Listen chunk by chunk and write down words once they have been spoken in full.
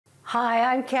Hi,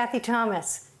 I'm Cathy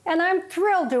Thomas, and I'm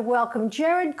thrilled to welcome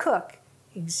Jared Cook,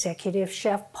 Executive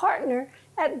Chef Partner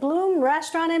at Bloom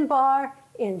Restaurant and Bar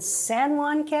in San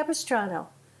Juan Capistrano,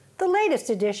 the latest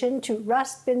addition to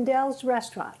Russ Bindel's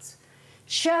restaurants.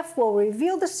 Chef will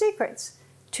reveal the secrets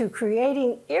to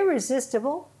creating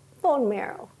irresistible bone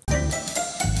marrow.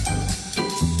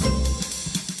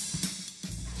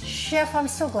 Chef, I'm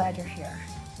so glad you're here.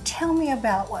 Tell me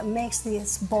about what makes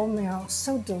this bone marrow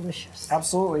so delicious.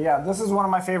 Absolutely, yeah. This is one of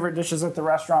my favorite dishes at the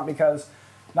restaurant because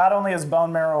not only is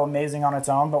bone marrow amazing on its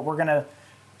own, but we're gonna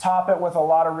top it with a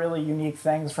lot of really unique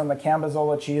things, from the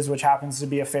cambazola cheese, which happens to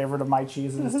be a favorite of my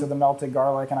cheeses, to the melted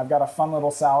garlic, and I've got a fun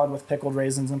little salad with pickled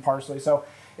raisins and parsley. So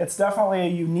it's definitely a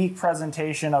unique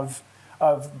presentation of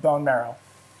bone marrow.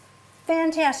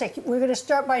 Fantastic. We're gonna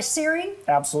start by searing?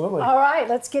 Absolutely. All right,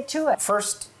 let's get to it.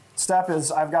 First step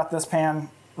is I've got this pan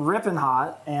ripping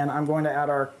hot, and I'm going to add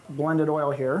our blended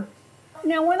oil here.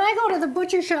 Now, when I go to the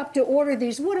butcher shop to order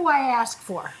these, what do I ask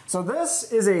for? So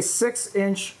this is a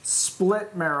 6-inch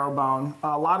split marrow bone.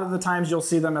 A lot of the times you'll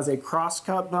see them as a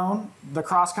cross-cut bone. The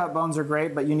cross-cut bones are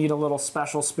great, but you need a little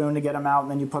special spoon to get them out,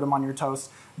 and then you put them on your toast.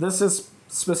 This is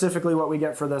specifically what we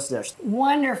get for this dish.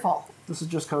 Wonderful. This is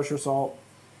just kosher salt.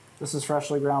 This is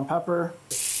freshly ground pepper.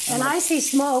 And I see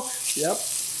smoke. Yep.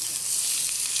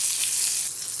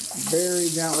 Very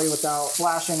gently without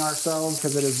flashing ourselves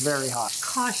because it is very hot.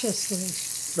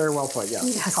 Cautiously. Very well put, yeah.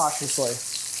 Yes. Cautiously.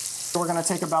 So we're going to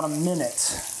take about a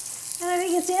minute. And I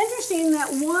think it's interesting that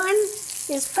one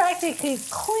is practically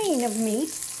clean of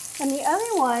meat and the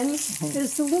other one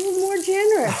is a little more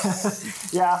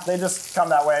generous. Yeah, they just come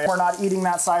that way. We're not eating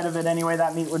that side of it anyway.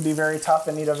 That meat would be very tough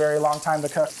and need a very long time to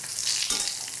cook.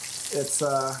 It's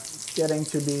getting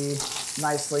to be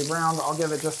nicely browned. I'll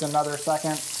give it just another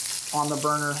second on the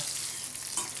burner.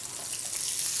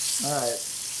 All right,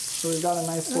 so we've got a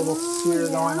nice little sear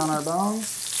going on our bones.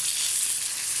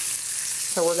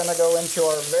 So we're gonna go into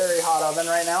our very hot oven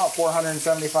right now at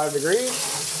 475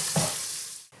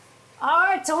 degrees. All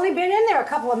right, it's only been in there a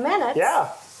couple of minutes. Yeah,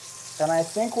 and I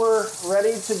think we're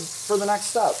ready for the next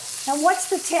step. And what's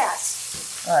the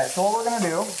test? All right, so what we're gonna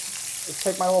do is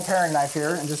take my little paring knife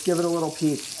here and just give it a little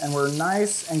peek, and we're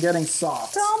nice and getting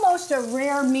soft. It's almost a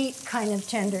rare meat kind of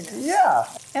tenderness. Yeah.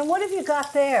 And what have you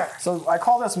got there? So I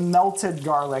call this melted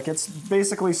garlic. It's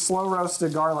basically slow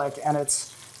roasted garlic, and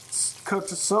it's cooked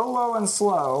so low and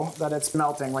slow that it's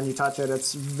melting when you touch it.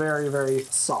 It's very, very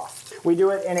soft. We do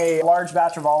it in a large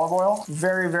batch of olive oil,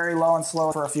 very, very low and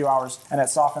slow for a few hours, and it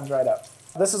softens right up.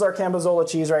 This is our cambazola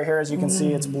cheese right here. As you can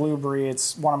see, it's blue brie.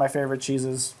 It's one of my favorite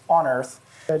cheeses on earth.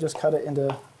 I just cut it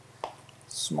into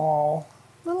small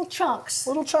little chunks.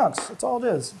 Little chunks, that's all it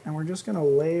is. And we're just gonna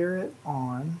layer it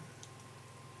on.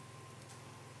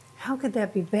 How could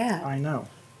that be bad? I know,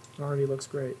 it already looks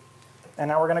great. And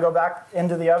now we're gonna go back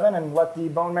into the oven and let the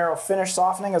bone marrow finish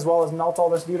softening as well as melt all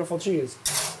this beautiful cheese.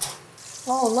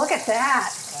 Oh, look at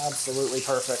that. Absolutely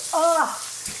perfect. Oh,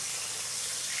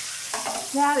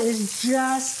 that is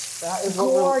just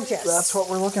gorgeous. That's what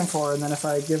we're looking for. And then if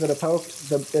I give it a poke,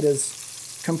 it is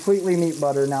completely meat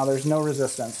butter now. There's no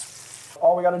resistance.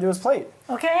 All we got to do is plate.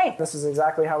 Okay. This is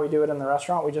exactly how we do it in the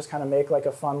restaurant. We just kind of make like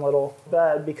a fun little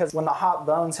bed, because when the hot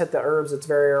bones hit the herbs, it's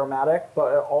very aromatic,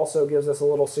 but it also gives us a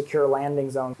little secure landing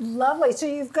zone. Lovely. So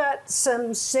you've got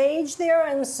some sage there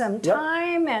and some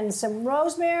thyme and some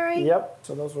rosemary. Yep.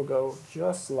 So those will go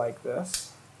just like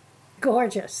this.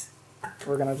 Gorgeous.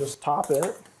 We're going to just top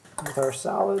it with our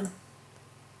salad.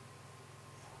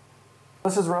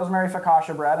 This is rosemary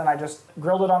focaccia bread, and I just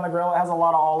grilled it on the grill. It has a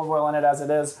lot of olive oil in it as it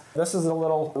is. This is a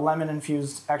little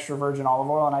lemon-infused extra virgin olive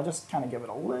oil, and I just kind of give it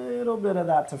a little bit of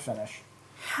that to finish.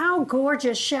 How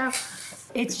gorgeous, Chef.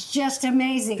 It's just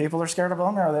amazing. People are scared of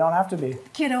bone marrow. They don't have to be.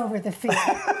 Get over the fear.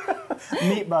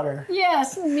 Meat butter.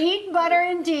 Yes, meat butter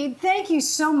indeed. Thank you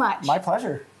so much. My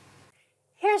pleasure.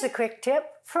 Here's a quick tip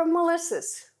from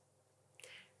Melissa's.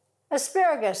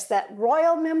 Asparagus, that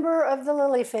royal member of the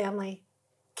lily family,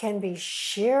 can be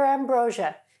sheer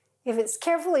ambrosia if it's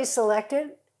carefully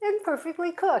selected and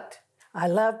perfectly cooked. I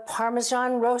love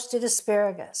Parmesan roasted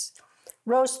asparagus.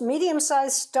 Roast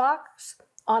medium-sized stalks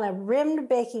on a rimmed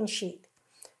baking sheet.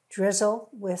 Drizzle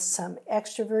with some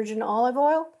extra virgin olive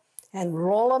oil and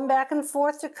roll them back and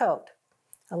forth to coat.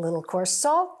 A little coarse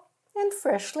salt and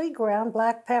freshly ground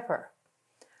black pepper.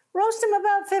 Roast them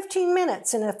about 15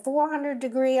 minutes in a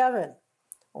 400-degree oven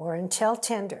or until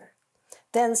tender.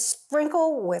 Then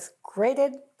sprinkle with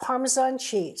grated Parmesan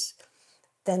cheese.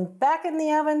 Then back in the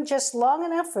oven just long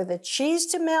enough for the cheese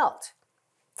to melt.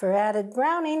 For added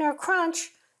browning or crunch,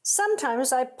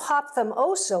 sometimes I pop them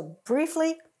oh so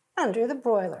briefly under the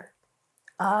broiler.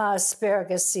 Ah,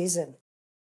 asparagus season.